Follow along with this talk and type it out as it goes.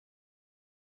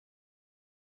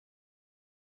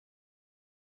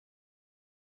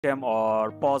system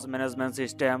or POS management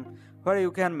system, where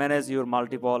you can manage your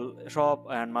multiple shop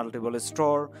and multiple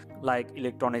store like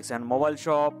electronics and mobile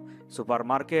shop,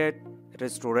 supermarket,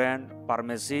 restaurant,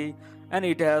 pharmacy, and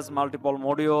it has multiple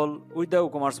module. With the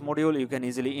WooCommerce module, you can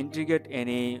easily integrate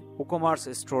any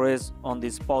WooCommerce storage on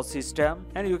this POS system,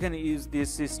 and you can use this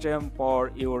system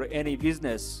for your any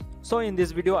business. So in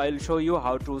this video, I'll show you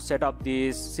how to set up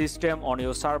this system on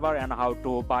your server and how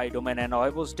to buy domain and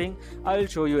web hosting. I'll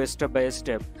show you step by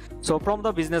step. So from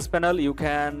the business panel, you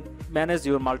can manage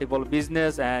your multiple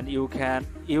business and you can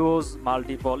use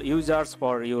multiple users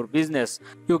for your business.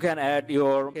 You can add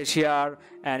your cashier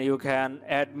and you can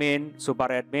admin, super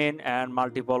admin, and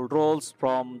multiple roles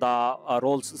from the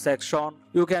roles section.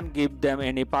 You can give them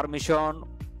any permission.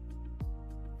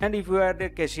 And if you add a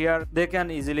cashier, they can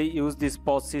easily use this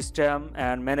POS system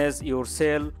and manage your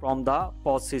sale from the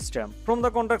POS system. From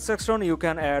the contact section, you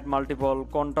can add multiple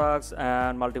contacts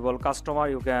and multiple customer.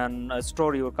 You can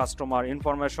store your customer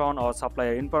information or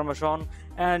supplier information,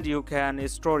 and you can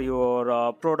store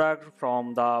your product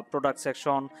from the product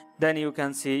section. Then you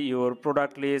can see your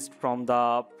product list from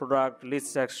the product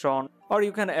list section, or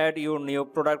you can add your new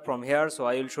product from here. So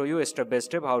I will show you step by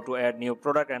step how to add new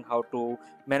product and how to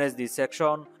manage this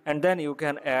section. And then you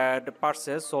can add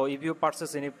purchase. So if you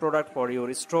purchase any product for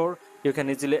your store, you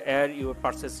can easily add your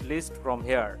purchase list from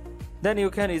here. Then you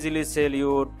can easily sell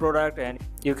your product and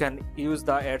you can use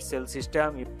the add sale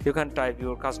system. You can type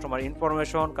your customer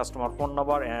information, customer phone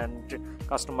number, and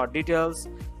customer details.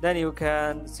 Then you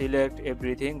can select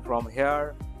everything from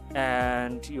here,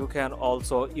 and you can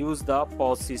also use the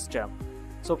POS system.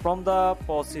 So from the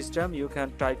POS system, you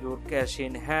can type your cash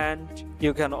in hand.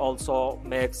 You can also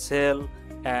make sale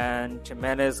and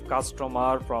manage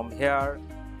customer from here,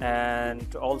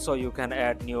 and also you can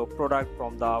add new product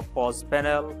from the POS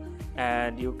panel,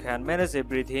 and you can manage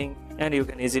everything, and you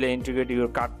can easily integrate your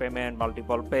card payment,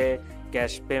 multiple pay,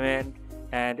 cash payment,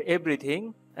 and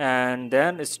everything. And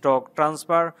then stock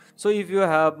transfer. So if you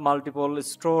have multiple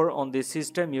store on this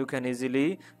system, you can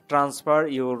easily transfer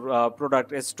your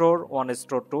product store, one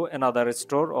store to another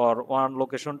store or one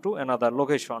location to another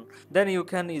location. Then you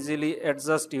can easily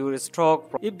adjust your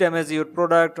stock. If damage your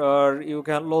product or you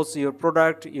can lose your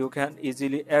product, you can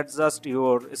easily adjust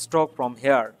your stock from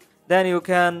here. Then you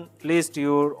can list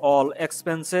your all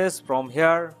expenses from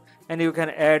here, and you can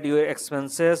add your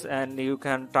expenses and you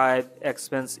can type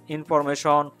expense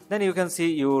information. Then you can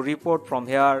see your report from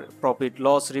here, profit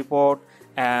loss report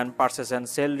and purchase and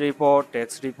sale report,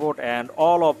 tax report, and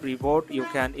all of report you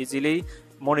can easily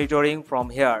monitoring from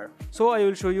here. So I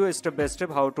will show you step by step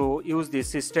how to use this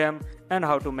system and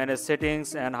how to manage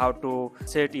settings and how to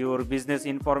set your business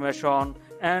information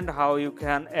and how you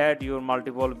can add your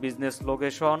multiple business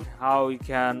location, how you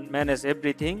can manage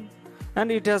everything. And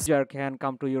it has user can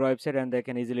come to your website and they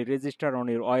can easily register on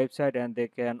your website and they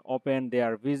can open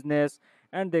their business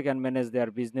and they can manage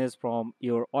their business from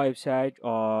your website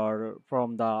or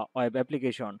from the web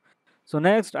application. So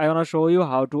next I want to show you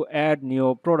how to add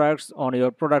new products on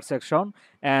your product section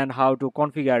and how to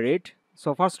configure it.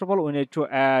 So first of all, we need to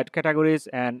add categories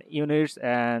and units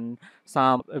and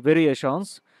some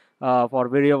variations for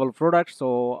variable products.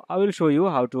 So I will show you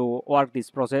how to work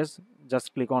this process.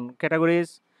 Just click on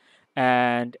categories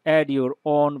and add your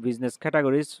own business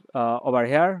categories over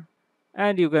here,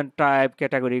 and you can type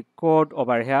category code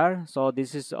over here. So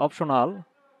this is optional.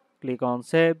 Click on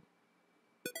save,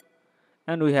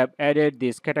 and we have added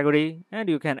this category, and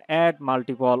you can add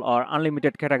multiple or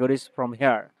unlimited categories from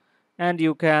here. And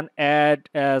you can add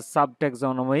a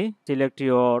subtaxonomy. Select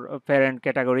your parent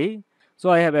category. So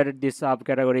I have added this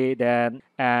subcategory then,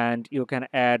 and you can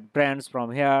add brands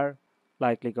from here.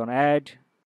 Like click on add,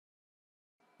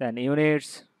 then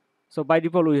units. So by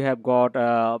default we have got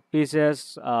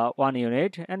pieces, 1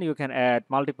 unit, and you can add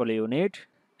multiple unit.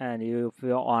 And if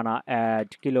you wanna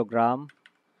add kilogram,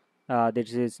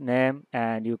 this is name,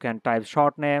 and you can type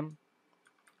short name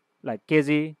like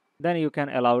kg. Then you can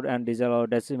allow and disallow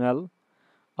decimal,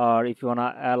 or if you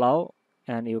wanna allow,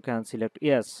 and you can select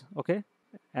yes. Okay,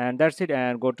 and that's it.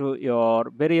 And go to your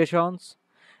variations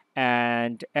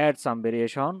and add some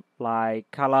variation like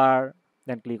color.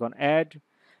 Then click on add,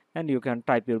 and you can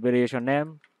type your variation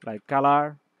name like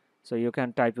color. So you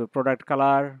can type your product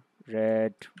color,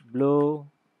 red, blue,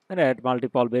 and add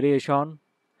multiple variation.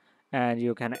 And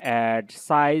you can add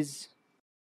size.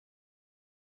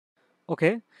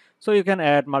 Okay, so you can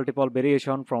add multiple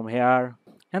variation from here.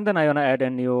 And then I want to add a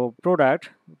new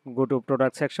product. Go to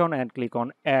product section and click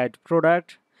on add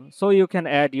product. So you can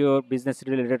add your business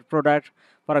related product.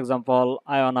 For example,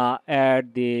 I want to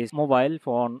add this mobile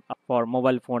phone for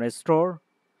mobile phone store.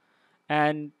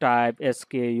 and type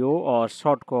SKU or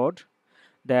shortcode.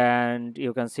 Then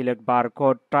you can select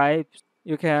barcode type.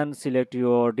 You can select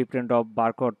your different of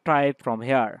barcode type from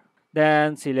here.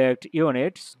 Then select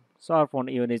units. So our phone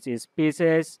units is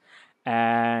pieces,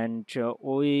 and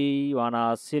we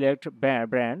wanna select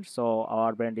brand. So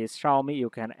our brand is Xiaomi. You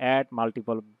can add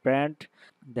multiple brand.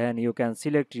 Then you can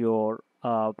select your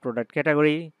product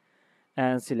category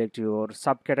and select your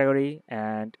subcategory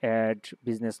and add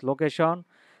business location.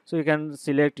 So you can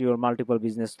select your multiple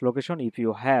business location if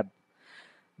you have.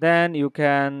 Then you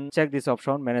can check this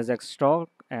option, manage X stock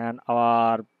and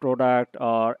our product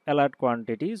or alert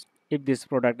quantities. If this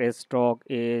product is stock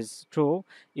is true,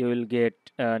 you will get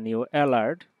a new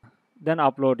alert. Then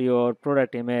upload your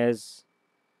product image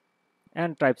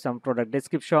and type some product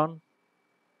description.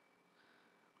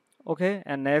 Okay,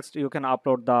 and next you can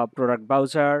upload the product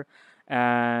browser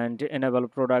and enable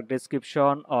product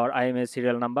description or IMEI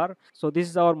serial number. So this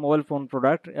is our mobile phone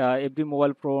product. Every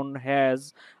mobile phone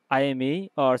has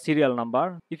IMEI or serial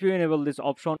number. If you enable this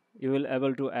option, you will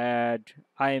able to add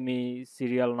IMEI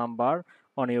serial number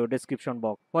on your description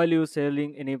box. While you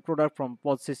selling any product from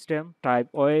POS system, type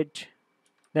wait.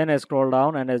 Then I scroll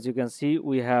down, and as you can see,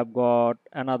 we have got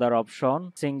another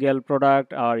option, single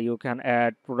product, or you can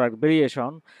add product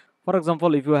variation. For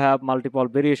example, if you have multiple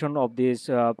variation of this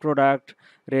product,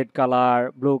 red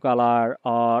color, blue color,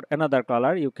 or another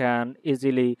color, you can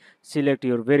easily select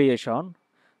your variation.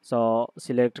 So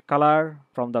select color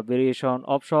from the variation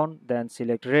option, then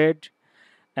select red,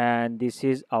 and this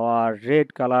is our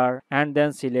red color, and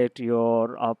then select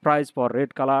your price for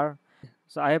red color.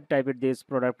 So I have typed this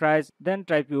product price, then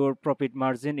type your profit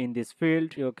margin in this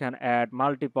field. You can add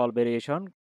multiple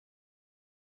variation,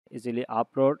 easily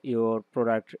upload your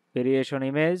product variation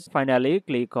image. Finally,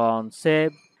 click on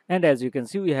save. And as you can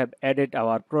see, we have added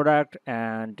our product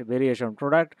and variation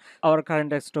product. Our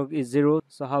current stock is 0.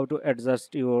 So how to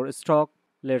adjust your stock?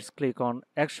 Let's click on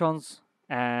actions.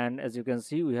 And as you can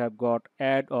see, we have got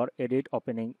add or edit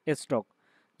opening stock.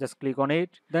 Just click on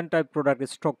it, then type product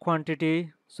stock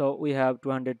quantity. So we have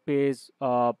 200 pieces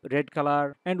of red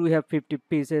color and we have 50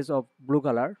 pieces of blue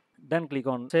color. Then click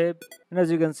on save, and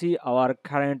as you can see, our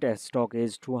current stock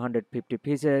is 250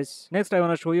 pieces. Next, I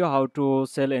want to show you how to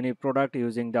sell any product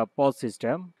using the POS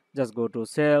system. Just go to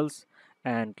sales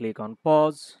and click on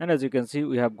POS, and as you can see,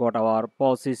 we have got our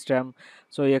POS system.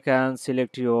 So you can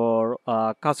select your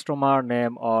customer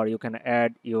name, or you can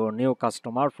add your new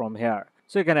customer from here.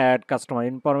 So you can add customer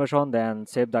information, then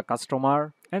save the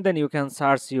customer, and then you can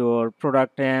search your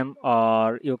product name,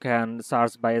 or you can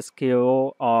search by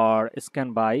SKU or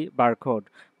scan by barcode.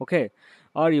 Okay,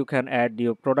 or you can add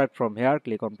your product from here.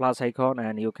 Click on plus icon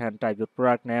and you can type your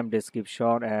product name,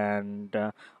 description, and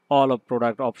all of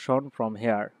product option from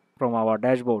here, from our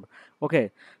dashboard.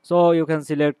 Okay, so you can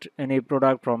select any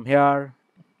product from here,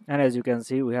 and as you can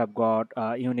see, we have got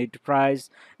unit price,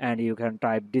 and you can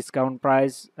type discount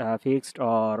price, fixed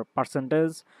or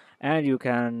percentage, and you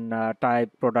can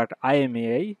type product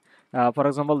IMEI. For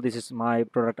example, this is my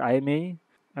product IMEI,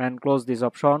 and close this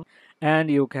option, and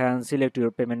you can select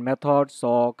your payment method.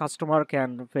 So customer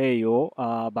can pay you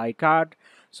by card,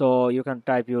 so you can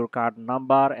type your card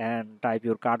number and type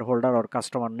your card holder or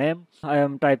customer name. I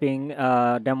am typing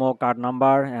demo card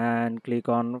number and click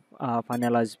on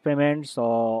finalize payment.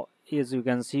 So as you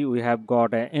can see, we have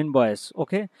got an invoice.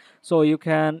 Okay, so you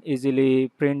can easily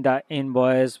print the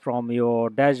invoice from your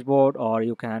dashboard, or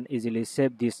you can easily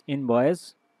save this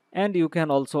invoice. And you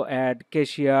can also add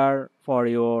cashier for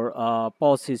your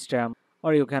POS system,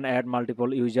 or you can add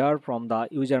multiple user from the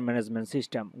user management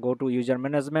system. Go to user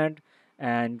management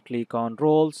and click on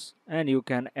roles, and you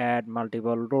can add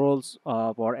multiple roles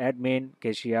for admin,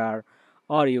 cashier,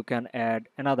 or you can add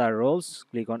another roles.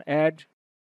 Click on add.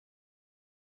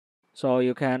 So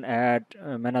you can add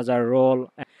a manager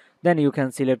role, then you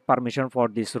can select permission for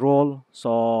this role.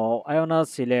 So I wanna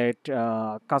select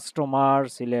customer,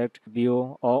 select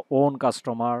view or own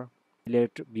customer,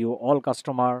 select view all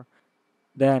customer.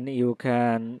 Then you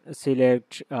can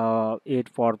select it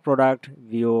for product,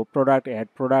 view product,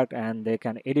 add product, and they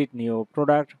can edit new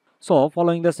product. So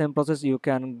following the same process, you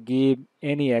can give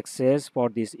any access for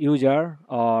this user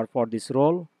or for this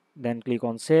role. Then click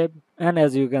on save, and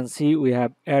as you can see, we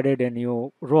have added a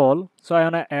new role. So I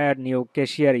want to add new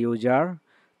cashier user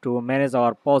to manage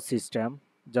our POS system.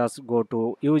 Just go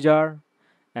to user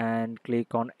and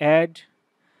click on add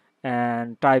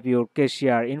and type your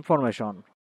cashier information.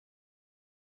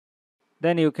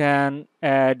 Then you can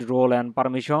add role and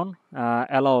permission,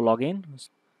 allow login.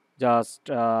 Just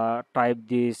type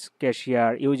this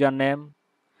cashier username.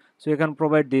 So you can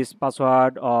provide this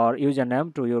password or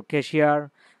username to your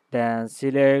cashier, then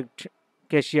select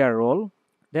cashier role.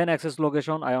 Then access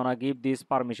location, I wanna give this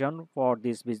permission for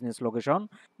this business location.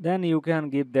 Then you can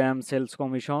give them sales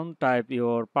commission, type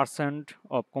your percent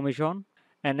of commission.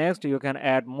 And next you can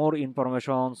add more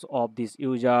informations of this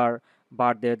user,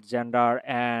 birth date, gender,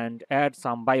 and add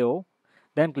some bio.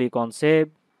 Then click on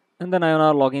save. And then I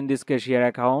wanna log in this cashier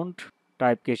account.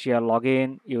 Type cashier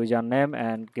login, username,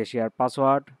 and cashier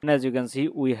password. And as you can see,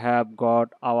 we have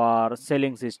got our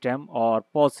selling system or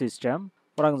POS system.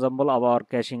 For example, our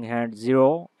cashing hand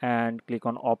 0, and click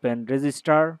on open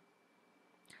register.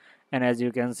 And as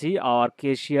you can see, our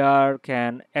cashier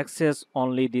can access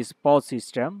only this POS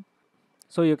system.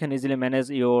 So you can easily manage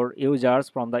your users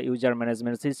from the user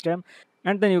management system.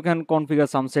 And then you can configure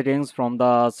some settings from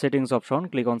the settings option.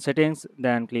 Click on settings,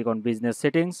 then click on business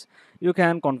settings. You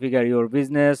can configure your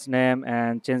business name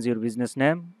and change your business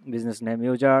name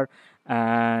user,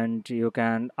 and you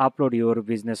can upload your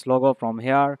business logo from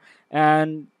here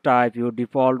and type your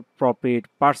default profit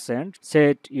percent.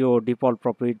 Set your default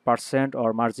profit percent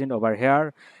or margin over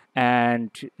here, and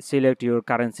select your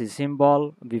currency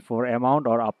symbol before amount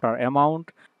or after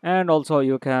amount. And also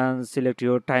you can select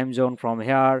your time zone from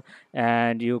here,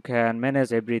 and you can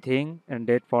manage everything in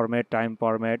date format, time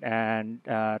format, and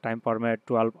time format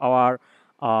 12 hour,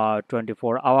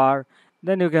 24 hour.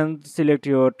 Then you can select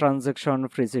your transaction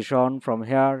precision from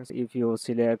here. If you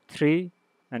select 3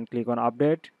 and click on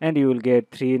update, and you will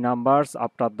get 3 numbers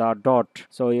after the dot,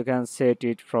 so you can set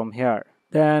it from here.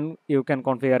 Then you can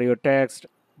configure your text.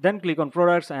 Then click on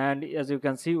products, and as you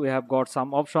can see, we have got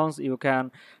some options. You can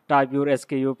type your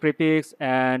SKU prefix,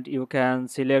 and you can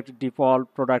select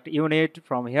default product unit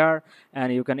from here,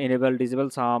 and you can enable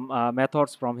disable some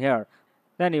methods from here.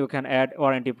 Then you can add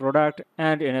warranty product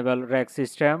and enable rack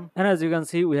system. And as you can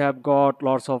see, we have got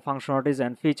lots of functionalities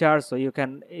and features, so you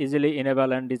can easily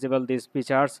enable and disable these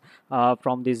features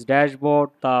from this dashboard.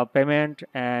 The payment,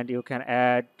 and you can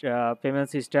add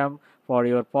payment system for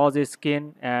your POS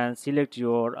skin, and select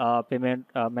your payment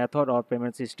method or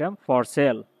payment system for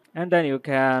sale. And then you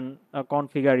can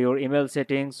configure your email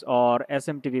settings or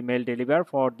SMTP mail deliver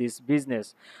for this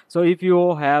business. So if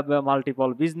you have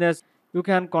multiple business, you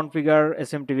can configure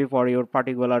SMTP for your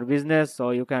particular business. So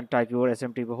you can type your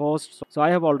SMTP host. So I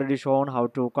have already shown how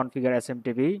to configure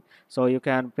SMTP. So you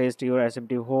can paste your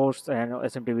SMTP hosts and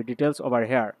SMTP details over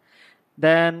here.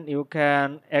 Then you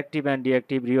can active and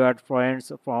deactive reward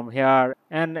points from here,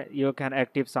 and you can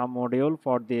active some module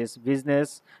for this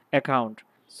business account.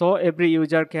 So every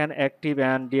user can active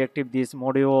and deactive these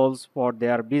modules for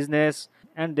their business,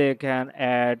 and they can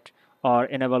add or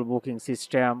enable booking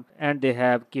system, and they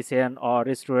have kitchen or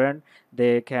restaurant,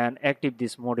 they can active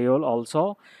this module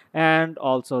also. And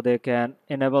also they can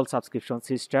enable subscription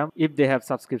system if they have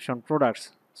subscription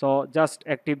products. So just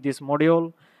active this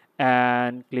module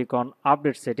and click on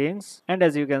update settings. And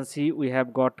as you can see, we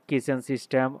have got kitchen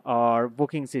system or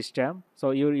booking system.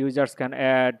 So your users can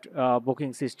add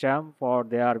booking system for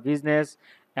their business,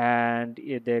 and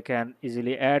they can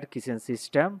easily add kitchen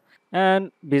system.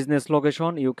 And business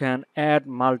location, you can add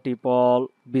multiple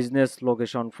business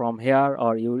location from here,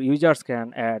 or your users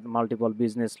can add multiple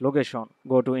business location.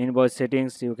 Go to invoice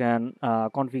settings, you can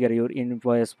configure your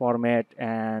invoice format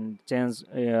and change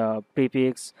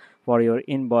prefix for your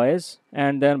invoice.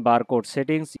 And then barcode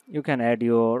settings, you can add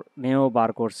your new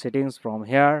barcode settings from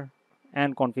here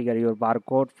and configure your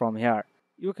barcode from here.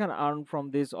 You can earn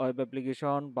from this web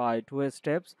application by two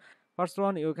steps. First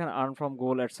one, you can earn from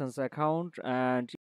Google AdSense account, and